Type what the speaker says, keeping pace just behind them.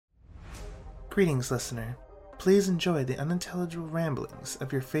Greetings, listener. Please enjoy the unintelligible ramblings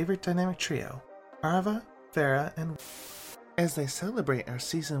of your favorite dynamic trio, Arva, Farah, and as they celebrate our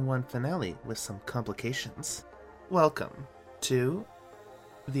Season 1 finale with some complications. Welcome to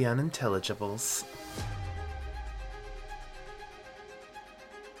the Unintelligibles.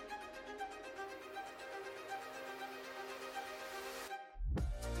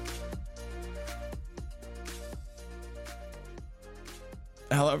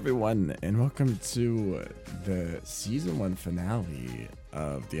 Hello everyone, and welcome to the Season 1 finale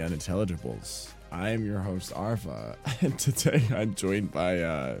of The Unintelligibles. I am your host, Arva, and today I'm joined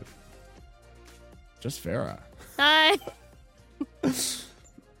by, just Farah. Hi!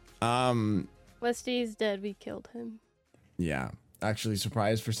 Westy's dead, we killed him. Yeah, actually,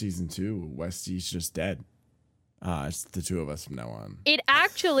 surprise for Season 2, Westy's just dead. It's the two of us from now on. It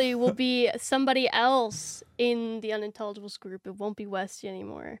actually will be somebody else in the Unintelligibles group. It won't be Westy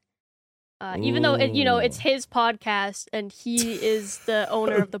anymore. Even though it's his podcast and he is the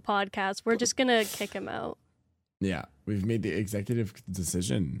owner of the podcast, we're just gonna kick him out. Yeah, we've made the executive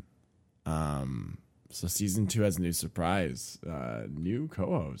decision. So Season 2 has a new surprise, new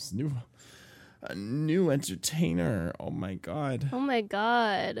co-host, a new entertainer. Oh my god. Oh my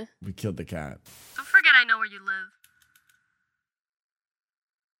god. We killed the cat. Don't forget I know where you live.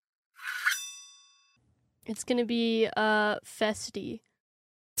 It's gonna be Festy.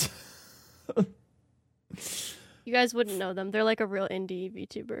 You guys wouldn't know them. They're like a real indie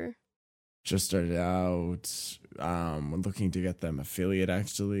VTuber. Just started out. We're looking to get them affiliate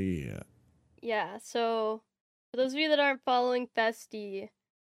actually. Yeah, so for those of you that aren't following Festy,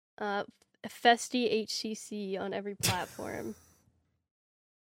 Festy HCC on every platform.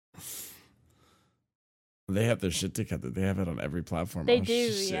 They have their shit together. They have it on every platform. They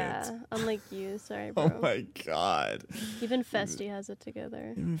do, shit. Yeah. Unlike you, sorry, bro. Oh my god. Even Festy has it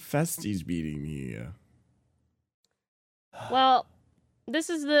together. Even Festy's beating me. Well, this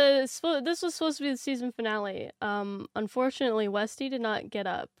was supposed to be the season finale. Unfortunately, Westy did not get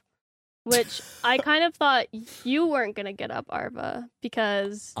up, which I kind of thought you weren't gonna get up, Arva,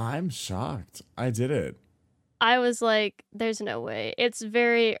 because I'm shocked. I did it. I was like, there's no way. It's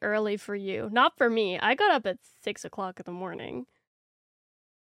very early for you. Not for me. I got up at 6 o'clock in the morning.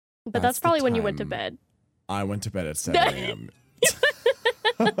 But that's probably when you went to bed. I went to bed at 7 a.m.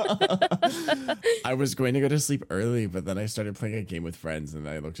 I was going to go to sleep early, but then I started playing a game with friends and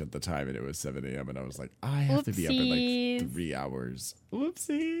I looked at the time and it was 7 a.m. and I was like, I have to be up in like 3 hours.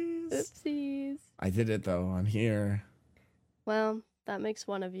 Oopsies. Oopsies. I did it though. I'm here. Well, that makes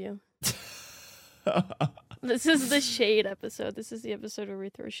one of you. This is the shade episode. This is the episode where we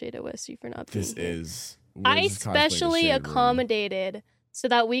throw shade at Westy for not being here. I specially accommodated so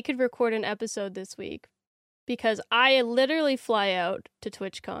that we could record an episode this week because I literally fly out to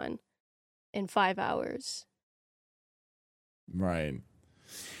TwitchCon in 5 hours. Right.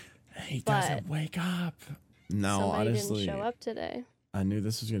 He doesn't wake up. No, honestly. Didn't show up today. I knew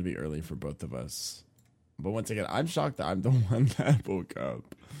this was going to be early for both of us. But once again, I'm shocked that I'm the one that woke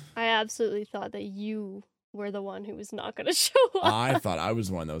up. I absolutely thought that you were the one who was not going to show up. I thought I was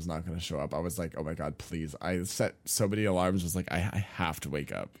the one that was not going to show up. I was like, oh my god, please. I set so many alarms. Was like, I have to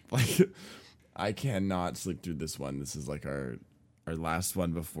wake up. Like, I cannot sleep through this one. This is like our last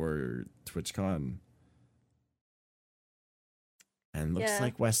one before TwitchCon. And looks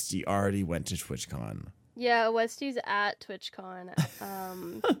like Westy already went to TwitchCon. Yeah, Westy's at TwitchCon.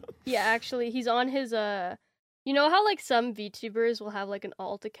 Yeah, actually, he's on his, you know how, like, some VTubers will have, like, an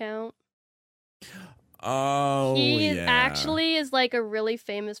alt account? Oh, he actually is, like, a really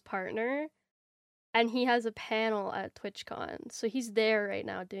famous partner, and he has a panel at TwitchCon. So he's there right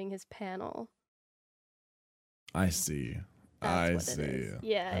now doing his panel. I see. I see.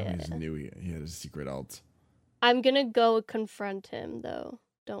 Yeah, I knew he had a secret alt. I'm gonna go confront him, though.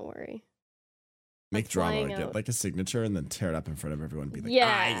 Don't worry. Make drama, get like a signature, and then tear it up in front of everyone. And be like, yeah.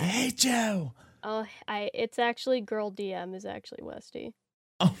 I hate you. Oh, it's actually girl DM is actually Westy.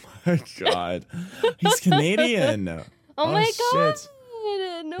 Oh my god, he's Canadian. Oh my god,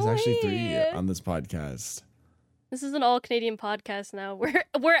 shit. No There's actually way. 3 on this podcast. This is an all Canadian podcast now.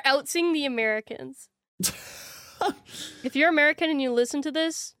 We're outsing the Americans. If you're American and you listen to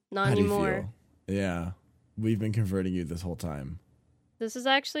this, not How anymore. Do you feel? Yeah, we've been converting you this whole time. This is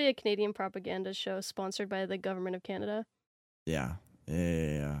actually a Canadian propaganda show sponsored by the government of Canada. Yeah.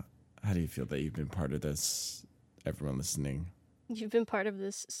 How do you feel that you've been part of this? Everyone listening. You've been part of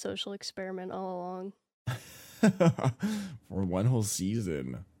this social experiment all along. For one whole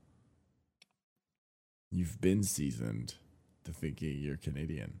season. You've been seasoned to thinking you're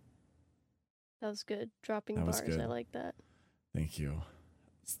Canadian. That was good. Dropping bars. I like that. Thank you.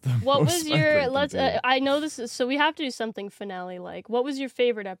 What was your I know this is so we have to do something finale like. What was your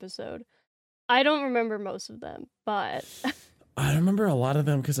favorite episode? I don't remember most of them, but I remember a lot of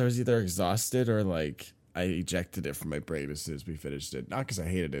them because I was either exhausted or like I ejected it from my brain as soon as we finished it. Not because I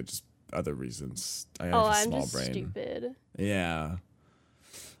hated it, just other reasons. I have a small brain. Stupid. Yeah.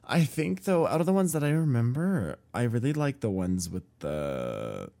 I think though, out of the ones that I remember, I really like the ones with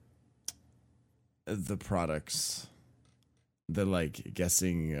the products. The like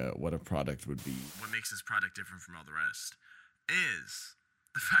guessing what a product would be. What makes this product different from all the rest is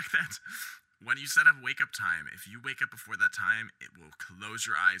the fact that when you set up wake up time, if you wake up before that time, it will close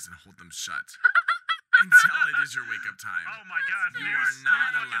your eyes and hold them shut until it is your wake up time. Oh my god, you are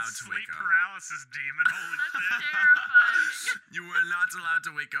not allowed to wake up. Sleep paralysis demon, holy shit. Terrifying. You are not allowed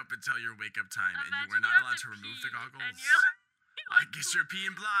to wake up until your wake up time, and you are not allowed to remove the goggles. I guess you're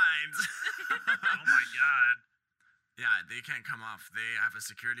peeing blind. Oh my god. Yeah, they can't come off. They have a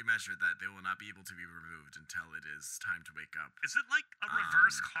security measure that they will not be able to be removed until it is time to wake up. Is it like a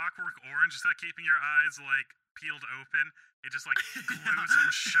reverse Clockwork Orange instead of keeping your eyes like peeled open? It just like glues them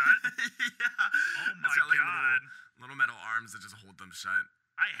shut? Yeah. Oh my god. Like little metal arms that just hold them shut.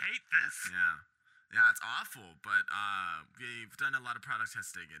 I hate this. Yeah. Yeah, it's awful, but we've done a lot of product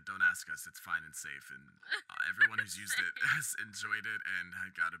testing, and don't ask us. It's fine and safe, and everyone who's used it has enjoyed it and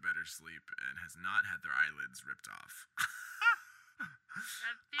had got a better sleep and has not had their eyelids ripped off.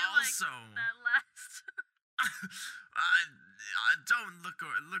 I feel also, like that last. Don't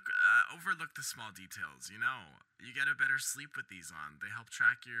overlook the small details. You know, you get a better sleep with these on. They help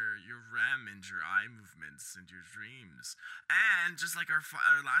track your REM and your eye movements and your dreams. And just like our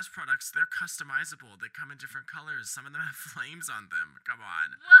last products, they're customizable. They come in different colors. Some of them have flames on them. Come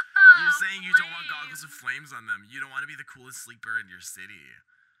on. Whoa, You're saying you don't want goggles with flames on them. You don't want to be the coolest sleeper in your city.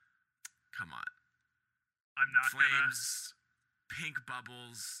 Come on. I'm not flames, pink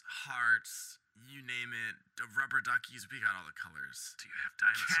bubbles, hearts. You name it. Rubber duckies. We got all the colors. Do you have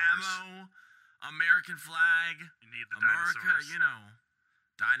dinosaurs? Camo, American flag. You need the America, dinosaurs. you know.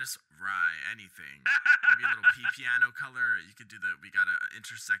 Dinosaur. Right, anything. Maybe a little piano color. You could do we got a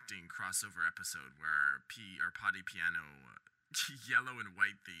intersecting crossover episode where potty piano yellow and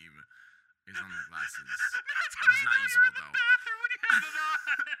white theme is on the glasses. It's not usable though. Bathroom when you have it on.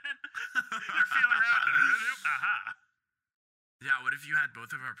 You're feeling around. Aha. Yeah, what if you had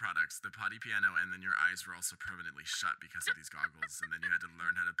both of our products, the potty piano, and then your eyes were also permanently shut because of these goggles, and then you had to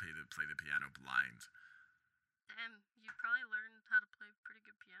learn how to play the piano blind? Damn, you probably learned how to play pretty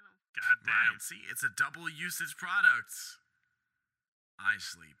good piano. God damn. Right, see, it's a double usage product. I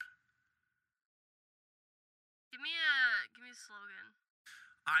sleep. Give me a slogan.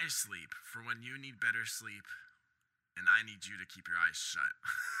 I sleep for when you need better sleep, and I need you to keep your eyes shut.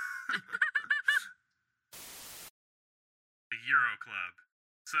 The Euro Club.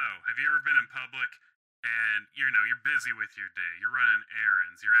 So, have you ever been in public and you're busy with your day, you're running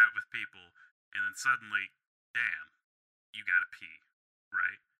errands, you're out with people, and then suddenly, damn, you gotta pee,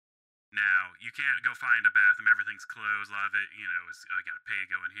 right? Now, you can't go find a bathroom, everything's closed, a lot of it, is, you gotta pay to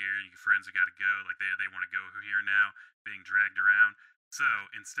go in here, your friends have gotta go, like they want to go here now, being dragged around. So,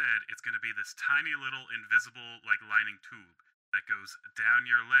 instead, it's gonna be this tiny little invisible, like, lining tube that goes down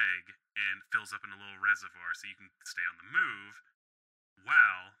your leg and fills up in a little reservoir so you can stay on the move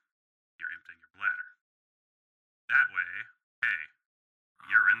while you're emptying your bladder. That way, hey,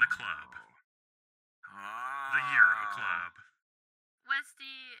 you're in the club. The Euro Club.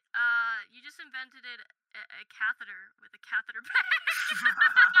 Westy, you just invented a catheter with a catheter bag.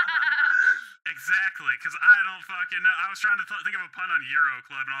 Exactly, because I don't fucking know. I was trying to think of a pun on Euro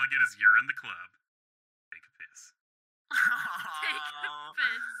Club, and all I get is you're in the club. Take a piss. Take a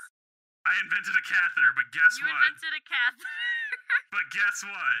piss. I invented a catheter, but guess what? You invented a catheter. But guess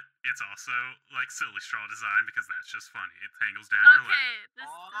what? It's also like silly straw design because that's just funny. It tangles down your leg. Okay, this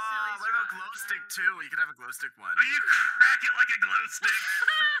silly what about glow stick too? You could have a glow stick one. Oh, you crack it like a glow stick.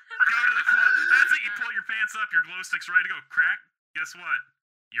 Go to the club. That's it. You pull your pants up. Your glow stick's ready to go. Crack. Guess what?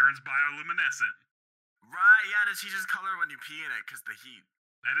 Urine's bioluminescent. Right. Yeah. It changes color when you pee in it because the heat.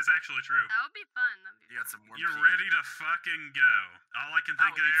 That is actually true. That would be fun. You got some more. You're ready to fucking go. All I can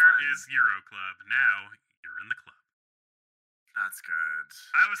think of there is Euro Club. Now you're in the club. That's good.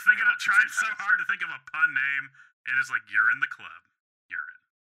 I was thinking of trying so hard to think of a pun name. It is like you're in the club. Urine.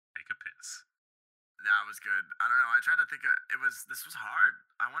 Take a piss. That was good. I don't know. I tried to think of this was hard.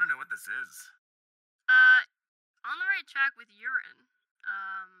 I want to know what this is. On the right track with urine.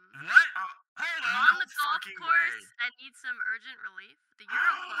 What? Hold on. On the golf course and need some urgent relief. The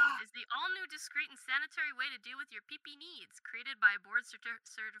Euro Club is the all-new, discreet, and sanitary way to deal with your pee-pee needs, created by a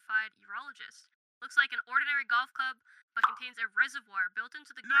board-certified urologist. Looks like an ordinary golf club, but contains a reservoir built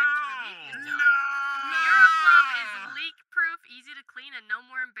into the grip to relieve its No! The Euro Club is leak-proof, easy to clean, and no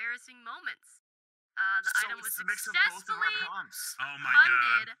more embarrassing moments. The item was successfully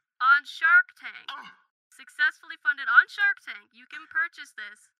funded on Shark Tank. Successfully funded on Shark Tank. You can purchase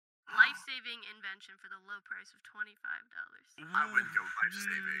this life-saving invention for the low price of $25. I wouldn't go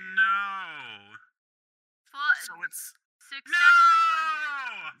life-saving. No. So it's successfully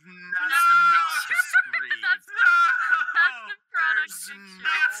funded. That's not the screen. That's the product picture.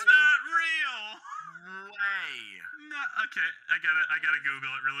 That's not real. Way. No. Okay, I gotta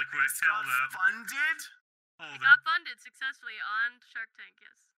Google it really quick. Hold up. Funded? It got funded successfully on Shark Tank.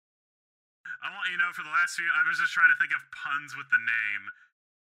 Yes. I want you to know, for the last few, I was just trying to think of puns with the name,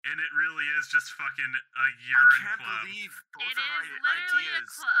 and it really is just fucking a urine club. I can't believe both it of our is literally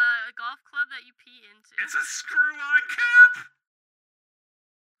ideas. a golf club that you pee into. It's a screw-on cap.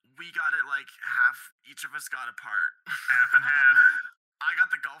 We got it like half. Each of us got a part. Half and half. I got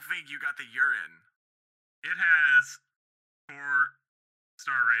the golfing. You got the urine. It has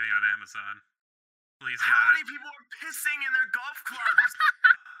 4-star rating on Amazon. Please, How guys. many people are pissing in their golf clubs?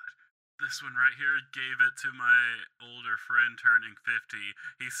 This one right here gave it to my older friend turning 50.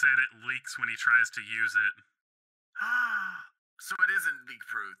 He said it leaks when he tries to use it. So it isn't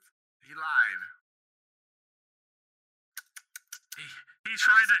leak-proof. He lied. He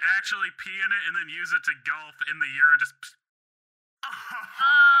tried to actually pee in it and then use it to golf in the urine. Just.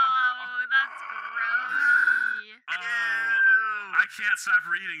 Oh, that's grody. I can't stop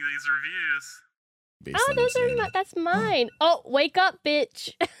reading these reviews. Oh, those are that's mine. Oh, wake up,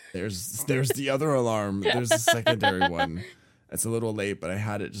 bitch. There's the other alarm. There's a secondary one. It's a little late, but I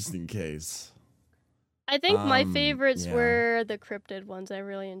had it just in case. I think my favorites were the cryptid ones. I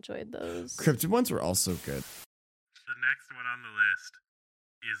really enjoyed those. Cryptid ones were also good. The next one on the list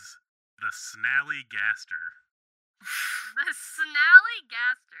is the Snallygaster. The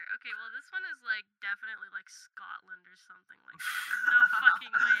Snallygaster. Okay, well, this one is like definitely like Scotland or something like that. There's no fucking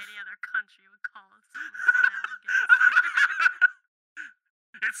way any other country would call it something Snallygaster.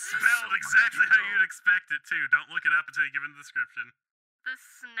 It's spelled exactly how you'd expect it too. Don't look it up until you give it the description. The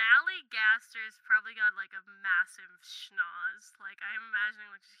Snallygaster's probably got like a massive schnoz. Like I'm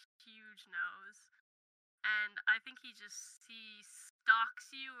imagining like a huge nose. And I think he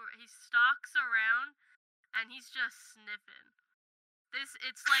stalks you, or he stalks around, and he's just sniffing.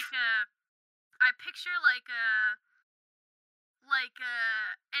 It's like I picture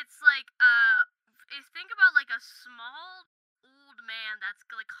think about like a small old man that's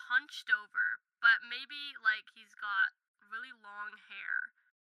like hunched over, but maybe like he's got really long hair,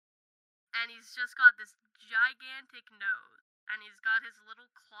 and he's just got this gigantic nose, and he's got his little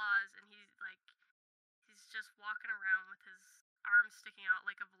claws, and he's just walking around with his arms sticking out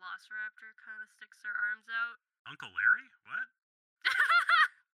like a velociraptor kind of sticks their arms out. Uncle Larry? What?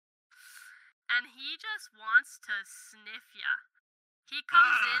 And he just wants to sniff ya. He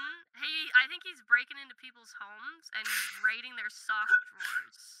comes in. I think he's breaking into people's homes and raiding their sock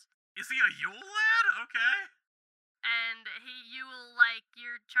drawers. Is he a Yule lad? Okay. And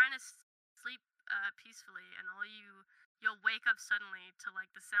you're trying to sleep peacefully, and you'll wake up suddenly to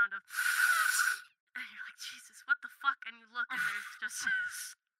like the sound of. And you're like, Jesus, what the fuck? And you look, and there's just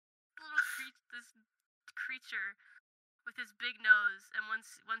this creature with his big nose. And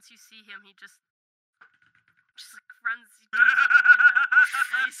once you see him, he just like runs, he jumps out the window.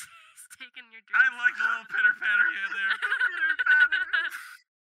 And he's taking your drink. I like the little pitter patter you had there. Pitter patter.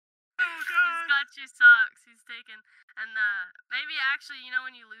 Oh God. He's got your socks. He's taken, and maybe actually,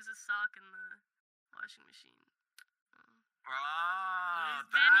 when you lose a sock in the washing machine. Oh, he's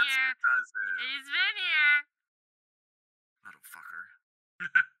been here. He's been here. Little fucker.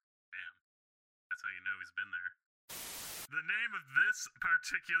 Damn. That's how you know he's been there. The name of this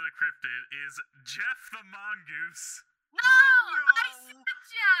particular cryptid is Jeff the Mongoose. No! I said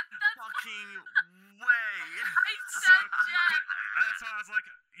Jeff! That's fucking way. I said Jeff! That's why I was like,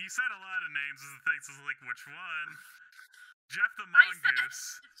 you said a lot of names as the things. I was like, which one? Jeff the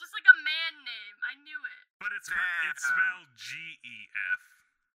Mongoose. It's just like a man name. I knew it. But it's spelled G-E-F.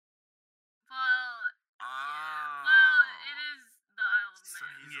 Well, Oh. yeah. Well, it is the Isle of Man. So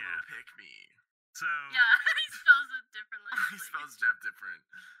he's a little pick-me. So yeah, he spells it differently. He spells Jeff different.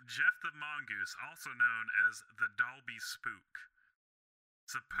 Jeff the Mongoose, also known as the Dalby Spook.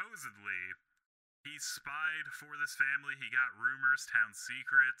 Supposedly, he spied for this family. He got rumors, town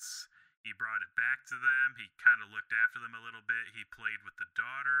secrets. He brought it back to them. He kind of looked after them a little bit. He played with the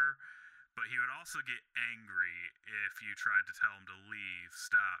daughter. But he would also get angry if you tried to tell him to leave,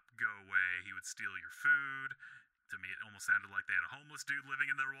 stop, go away. He would steal your food. To me, it almost sounded like they had a homeless dude living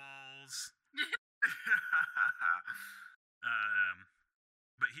in their walls.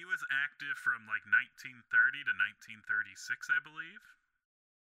 But he was active from like 1930 to 1936, I believe.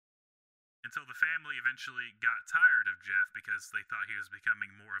 Until the family eventually got tired of Jeff because they thought he was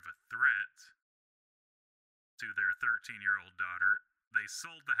becoming more of a threat to their 13-year-old daughter. They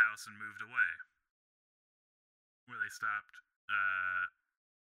sold the house and moved away, where they stopped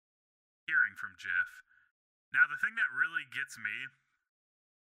hearing from Jeff. Now, the thing that really gets me,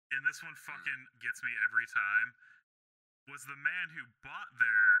 and this one fucking gets me every time, was the man who bought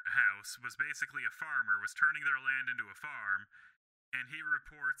their house was basically a farmer, was turning their land into a farm, and he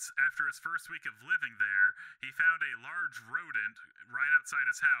reports after his first week of living there, he found a large rodent right outside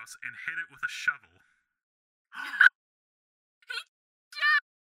his house and hit it with a shovel. He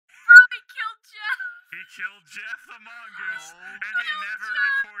killed Jeff! He killed Jeff the mongoose, and he never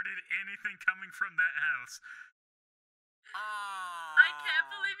reported anything coming from that house. I can't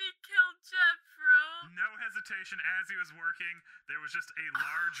believe he killed Jeff, bro. No hesitation. As he was working, there was just a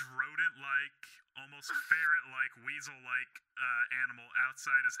large rodent-like, almost ferret-like, weasel-like animal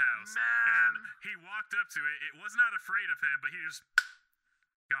outside his house. Man. And he walked up to it. It was not afraid of him, but he just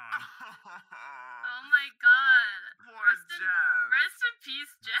gone. Oh my god. Poor Jeff. Rest in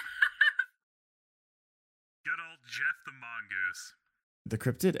peace, Jeff. Good old Jeff the mongoose. The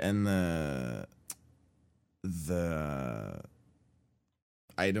cryptid and the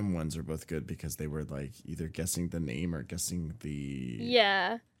item ones are both good because they were like either guessing the name or guessing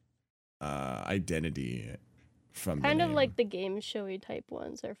the identity from kind the of name. like the game showy type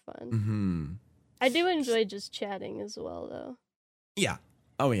ones are fun. Mm-hmm. I do enjoy just chatting as well, though. Yeah.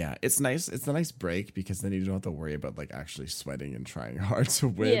 Oh yeah, it's nice. It's a nice break because then you don't have to worry about like actually sweating and trying hard to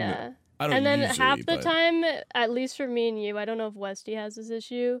win. Yeah. I don't And then usually, half the but... time, at least for me and you, I don't know if Westy has this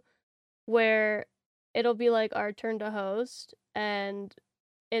issue, where it'll be like our turn to host, and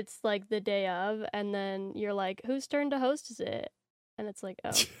it's like the day of, and then you're like, whose turn to host is it? And it's like, oh,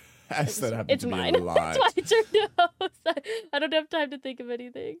 it's mine. A lot. It's my turn to host. I don't have time to think of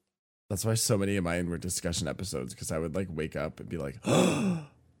anything. That's why so many of mine were discussion episodes, because I would like wake up and be like,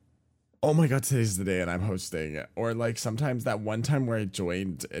 oh my god, today's the day and I'm hosting. Or like sometimes that one time where I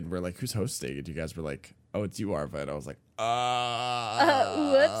joined and we're like, who's hosting? And you guys were like, oh, it's you, Arva. And I was like,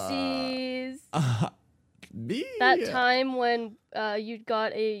 whoopsies. Me? That time when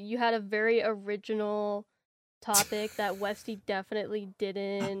you had a very original topic that Westy definitely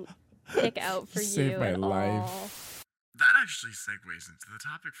didn't pick out for Saved you my at life. all. That actually segues into the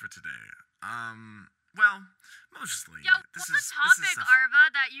topic for today. Well, mostly. Yo, what's the topic, Arva,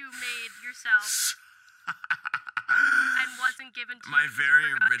 that you made yourself and wasn't given to my you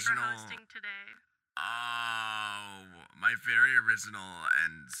very for original hosting today? Oh, my very original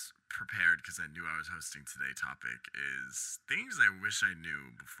and prepared because I knew I was hosting today topic is things I wish I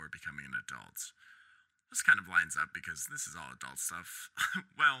knew before becoming an adult. This kind of lines up because this is all adult stuff.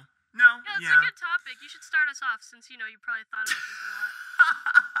 Well, no, yeah, it's a good topic. You should start us off since you probably thought about this a lot.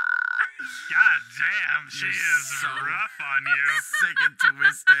 God damn, she is so rough on you. Sick and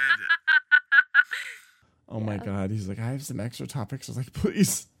twisted. Oh my god, he's like, I have some extra topics. I was like,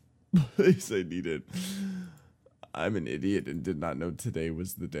 please, please, I need it. I'm an idiot and did not know today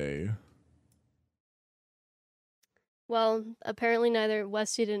was the day. Well, apparently neither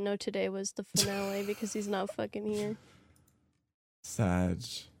Westy didn't know today was the finale because he's not fucking here. Sad.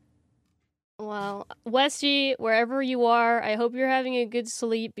 Well, Westy, wherever you are, I hope you're having a good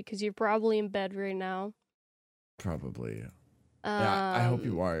sleep because you're probably in bed right now. Probably. Yeah, I hope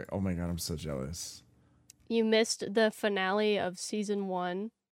you are. Oh my god, I'm so jealous. You missed the finale of season 1,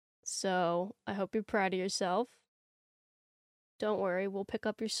 so I hope you're proud of yourself. Don't worry, we'll pick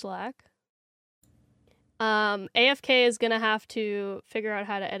up your slack. AFK is gonna have to figure out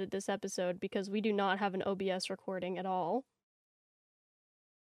how to edit this episode because we do not have an OBS recording at all.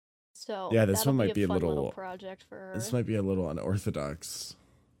 So yeah, this one might be a little project for her. This might be a little unorthodox.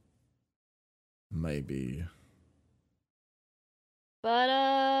 Maybe.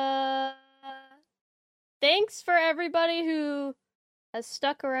 But thanks for everybody who has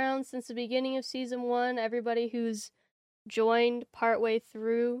stuck around since the beginning of season 1, everybody who's joined partway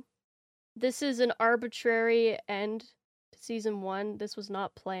through. This is an arbitrary end to season 1. This was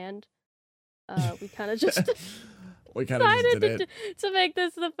not planned. We kind of just we kind of decided to make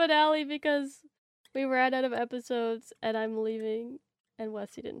this the finale because we ran out of episodes and I'm leaving and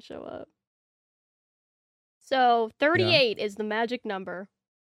Westy didn't show up. So 38 is the magic number.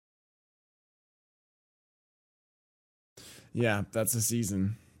 Yeah, that's a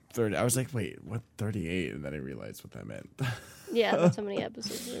season. 30. I was like, wait, what 38? And then I realized what that meant. Yeah, that's how many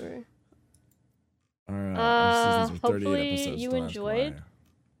episodes there were. Our seasons were 38 hopefully episodes. you enjoyed.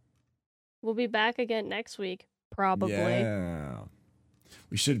 We'll be back again next week, probably. Yeah,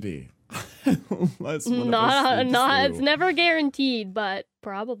 we should be. It's never guaranteed, but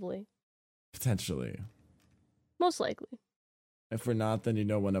probably. Potentially. Most likely. If we're not, then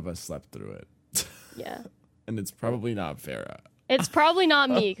one of us slept through it. Yeah. And it's probably not Farah. It's probably not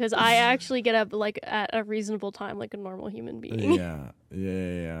me, because I actually get up like at a reasonable time, like a normal human being.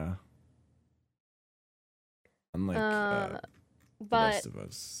 Yeah. Unlike the rest of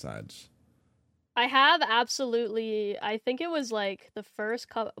us, Sag. I have absolutely, I think it was like the first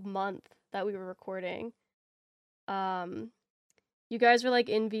month that we were recording. You guys were like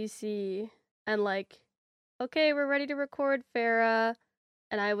in VC and like, okay, we're ready to record Farah.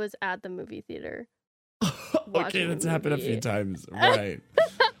 And I was at the movie theater. Okay, that's happened a few times. Right.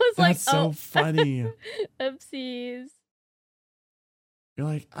 I was that's so funny. Oopsies. You're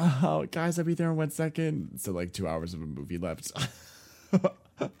like, oh, guys, I'll be there in 1 second. So like 2 hours of a movie left.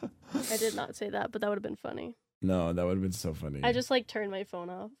 I did not say that, but that would have been funny. No, that would have been so funny. I just like turned my phone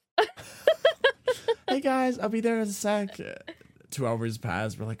off. Hey guys, I'll be there in a sec. 2 hours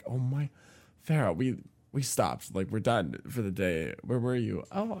passed. We're like, oh my, Farah, we stopped. Like, we're done for the day. Where were you?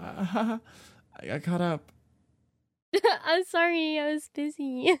 Oh, I got caught up. I'm sorry, I was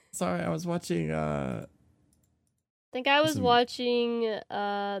busy. Sorry, I was watching. I think I was watching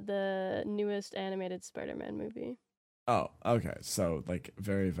the newest animated Spider-Man movie. Oh, okay. So like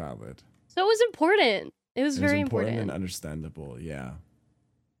very valid. So it was important. It was very important and understandable. Yeah.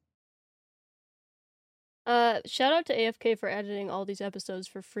 Shout out to AFK for editing all these episodes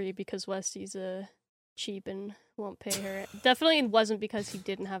for free because Westy's cheap and won't pay her. Definitely wasn't because he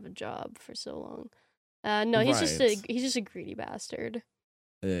didn't have a job for so long. No, he's just a greedy bastard.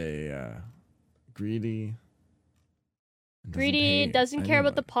 Yeah. Greedy. Doesn't care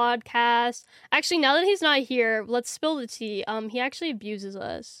about the podcast. Actually, now that he's not here, let's spill the tea. He actually abuses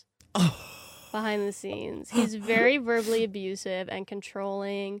us behind the scenes. He's very verbally abusive and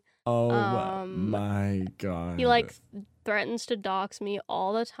controlling. Oh my god. He like threatens to dox me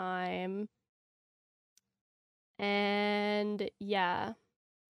all the time. And yeah.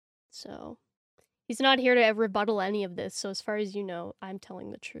 So he's not here to rebuttal any of this. So as far as you know, I'm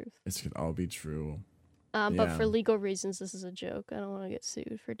telling the truth. This could all be true. But for legal reasons, this is a joke. I don't want to get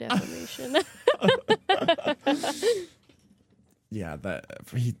sued for defamation. Yeah, that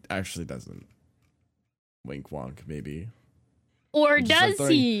he actually doesn't. Wink wonk, maybe. Or does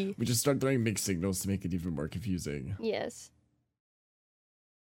he? We just start throwing mixed signals to make it even more confusing. Yes.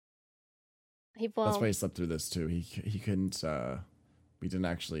 That's why he slept through this too. He couldn't. We didn't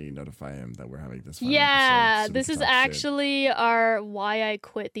actually notify him that we're having this. Yeah, this is actually our Why I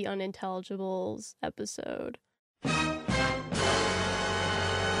Quit the Unintelligibles episode.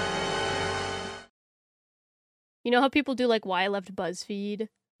 You know how people do like Why I Left BuzzFeed?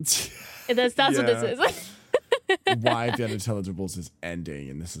 That's what this is. Why the Unintelligibles is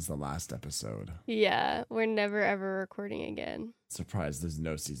ending, and this is the last episode. Yeah, we're never ever recording again. Surprised there's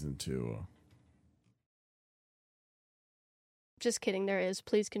no season 2. Just kidding, there is.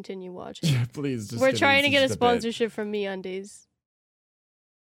 Please continue watching. Yeah, please. We're trying to get a sponsorship from MeUndies.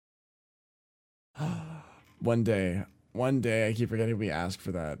 One day, I keep forgetting we ask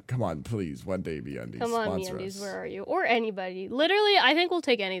for that. Come on, please. One day, MeUndies. Come on, MeUndies, where are you? Or anybody. Literally, I think we'll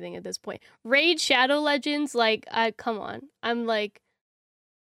take anything at this point. Raid Shadow Legends, like, come on. I'm like,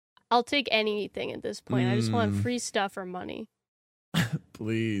 I'll take anything at this point. I just want free stuff or money.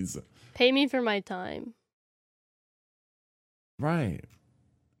 Please. Pay me for my time. Right.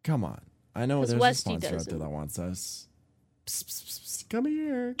 Come on. I know there's a sponsor out there that wants us. Psst, psst, psst. Come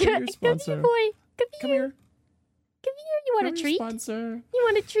here. Come here, sponsor. Come here, boy. Come here. Come here. You want a treat? Sponsor. You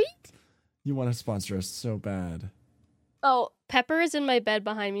want a treat? You want to sponsor us so bad. Oh, Pepper is in my bed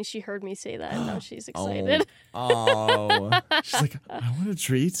behind me. She heard me say that, and now she's excited. Oh. She's like, I want a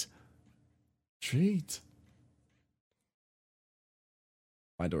treat. Treat.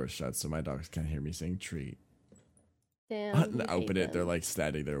 My door's shut, so my dogs can't hear me saying treat. Damn, open it. They're like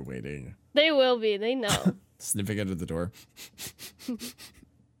standing there waiting. They will be. They know. Sniffing under the door.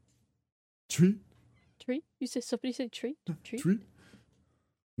 Treat. Treat? You said somebody said treat? Treat? Treat.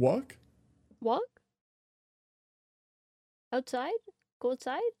 Walk. Walk? Outside? Go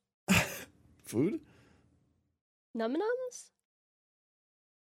outside? Food? Num-nums?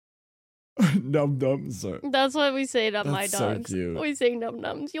 Num-nums. That's what we say to my That's dogs. So cute. We say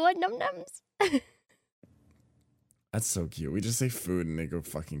num-nums. You want num-nums? That's so cute. We just say food and they go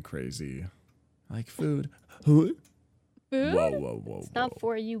fucking crazy. Like food. Food? Whoa. It's not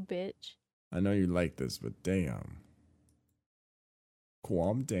for you, bitch. I know you like this, but damn.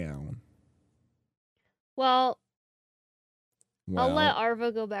 Calm down. Well, Well, I'll let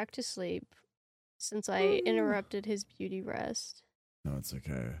Arva go back to sleep since I interrupted his beauty rest. No, it's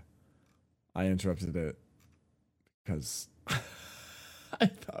okay. I interrupted it because I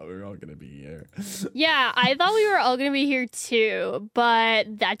thought we were all going to be here. Yeah, I thought we were all going to be here too,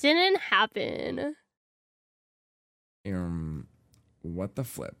 but that didn't happen. What the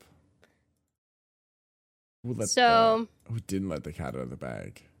flip? Who didn't let the cat out of the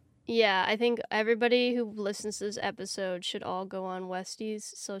bag? Yeah, I think everybody who listens to this episode should all go on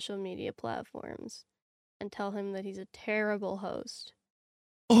Westy's social media platforms and tell him that he's a terrible host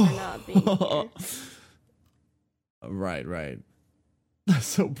for not being here. Right. That's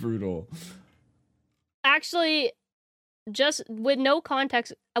so brutal. Actually, just with no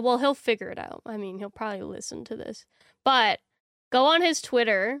context, well, he'll figure it out. I mean, he'll probably listen to this. But go on his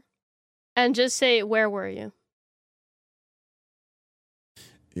Twitter and just say, "Where were you?"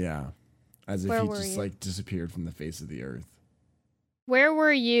 Yeah. As if he just like disappeared from the face of the earth. Where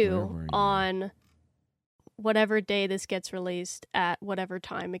were you on whatever day this gets released at whatever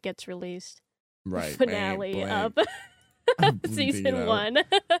time it gets released? Right. Finale of season 1.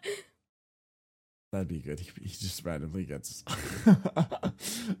 That'd be good. He just randomly gets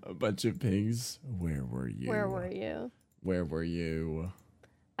a bunch of pings. Where were you? Where were you? Where were you?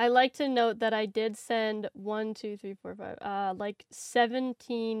 I like to note that I did send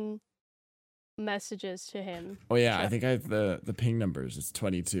 17 messages to him. Oh yeah, I think I have the ping numbers. It's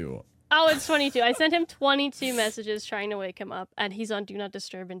 22. Oh, it's 22. I sent him 22 messages trying to wake him up, and he's on Do Not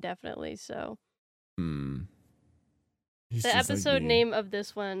Disturb indefinitely, so. The episode name of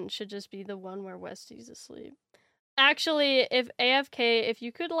this one should just be the one where Westy's asleep. Actually, if AFK, if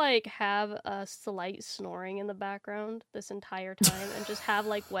you could like have a slight snoring in the background this entire time and just have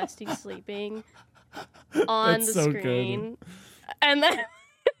like Westy sleeping on the screen. Good. And then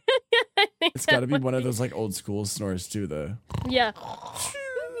it's gotta be one of those like old school snores too, though. Yeah.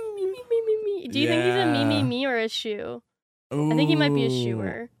 Do you think he's a me or a shoe? Ooh, I think he might be a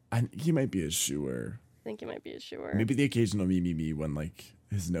shoer. He might be a shoer. I think he might be a shoer. Maybe the occasional me when like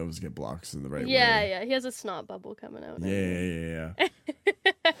his nose get blocks in the right way. Yeah. He has a snot bubble coming out. Yeah.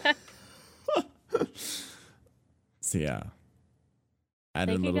 So yeah. Add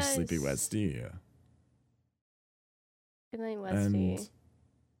a little sleepy Westy. Good night, Westy.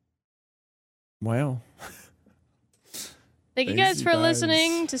 Well. Thank you guys for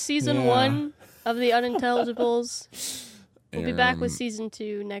listening to season 1 of the Unintelligibles. We'll be back with season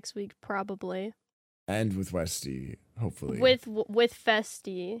 2 next week, probably. And with Westy, hopefully. With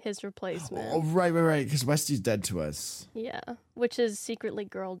Festy, his replacement. Oh, right. Because Westy's dead to us. Yeah, which is secretly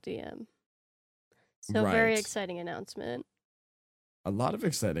Girl DM. So very exciting announcement. A lot of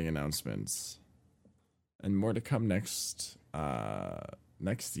exciting announcements. And more to come next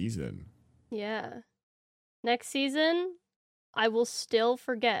season. Yeah. Next season, I will still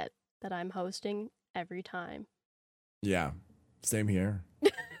forget that I'm hosting every time. Yeah, same here.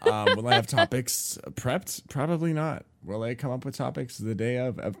 Will I have topics prepped? Probably not. Will I come up with topics the day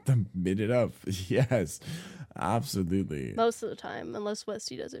of the minute of? Yes, absolutely. Most of the time, unless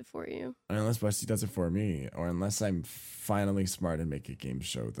Westy does it for you. Unless Westy does it for me, or unless I'm finally smart and make a game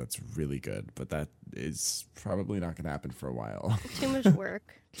show that's really good. But that is probably not going to happen for a while. Too much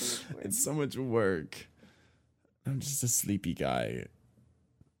work. It's so much work. I'm just a sleepy guy.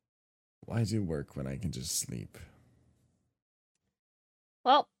 Why do work when I can just sleep?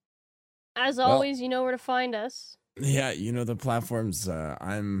 Well, as always, you know where to find us. Yeah, you know the platforms.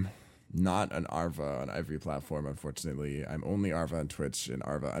 I'm not an Arva on every platform, unfortunately. I'm only Arva on Twitch and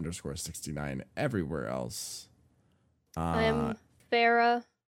Arva_69 everywhere else. I am Farah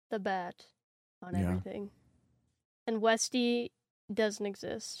the Bat on everything. And Westy doesn't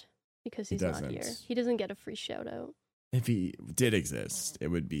exist because he's not here. He doesn't get a free shout out. If he did exist, it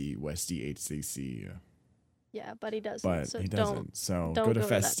would be Westy HCC. Yeah, but he doesn't. But so he doesn't. So go to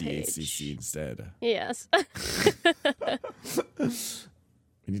Festy HCC instead. Yes.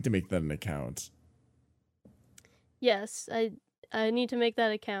 We need to make that an account. Yes, I need to make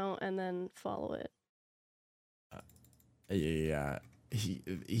that account and then follow it. Yeah.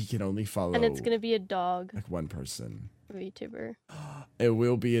 He can only follow. And it's gonna be a dog. Like one person. VTuber. It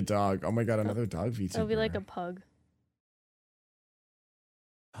will be a dog. Oh my god, another dog VTuber. It'll be like a pug.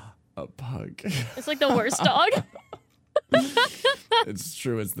 A pug. It's like the worst dog. It's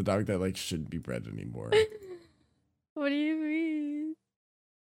true. It's the dog that like shouldn't be bred anymore. What do you mean?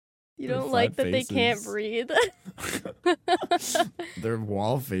 You don't like that faces. They can't breathe? They're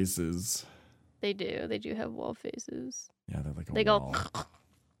wall faces. They do. They do have wall faces. Yeah, they're like a wall.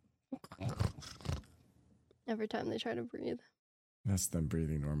 Go every time they try to breathe. That's them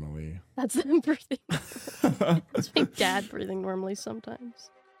breathing normally. That's them breathing. It's my dad breathing normally sometimes.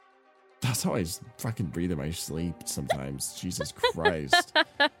 That's how I fucking breathe in my sleep sometimes. Jesus Christ.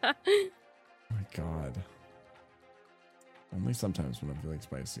 Oh my God. Only sometimes when I'm feeling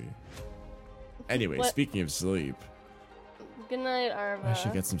spicy. Anyway, speaking of sleep. Good night, Arva. I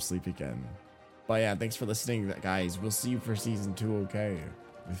should get some sleep again. But yeah, thanks for listening, guys. We'll see you for season 2, okay?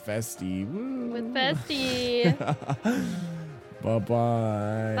 With Festy. Woo. With Festy.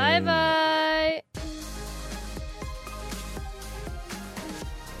 Bye-bye. Bye-bye.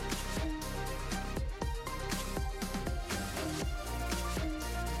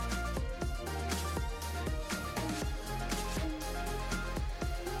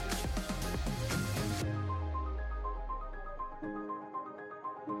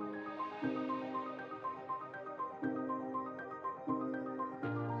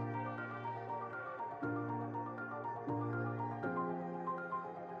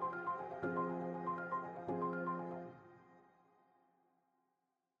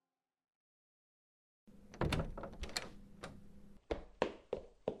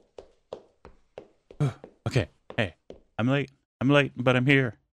 Okay, hey, I'm late, but I'm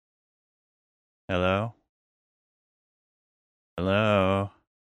here. Hello? Hello?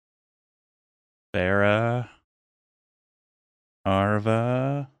 Sarah?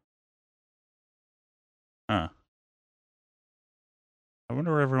 Arva? Huh. I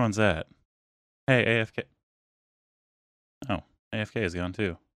wonder where everyone's at. Hey, AFK. Oh, AFK is gone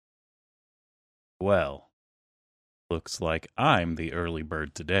too. Well, looks like I'm the early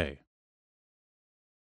bird today.